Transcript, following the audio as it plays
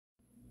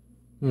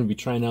I'm going to be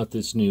trying out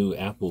this new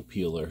apple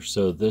peeler.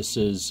 So this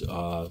is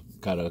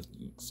got a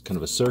kind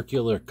of a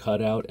circular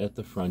cutout at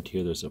the front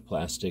here. There's a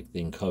plastic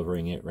thing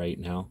covering it right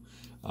now.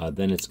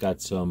 Then it's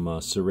got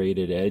some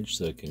serrated edge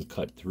so it can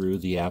cut through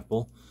the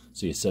apple.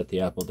 So you set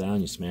the apple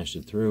down, you smash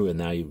it through, and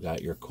now you've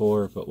got your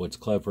core. But what's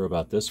clever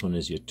about this one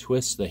is you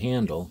twist the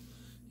handle,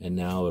 and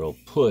now it'll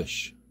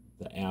push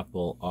the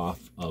apple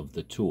off of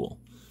the tool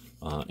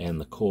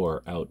and the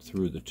core out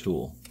through the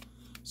tool.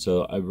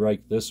 So I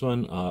like this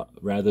one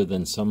rather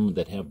than some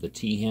that have the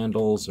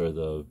T-handles or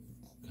the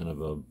kind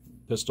of a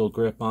pistol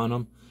grip on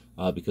them,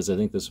 because I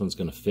think this one's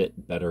going to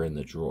fit better in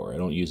the drawer. I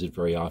don't use it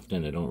very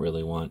often. I don't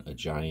really want a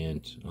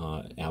giant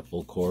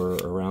apple core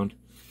around.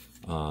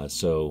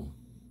 So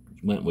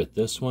went with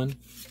this one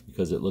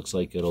because it looks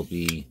like it'll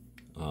be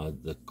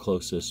the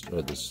closest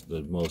or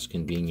the most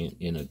convenient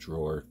in a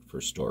drawer for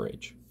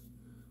storage.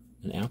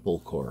 An apple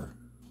core.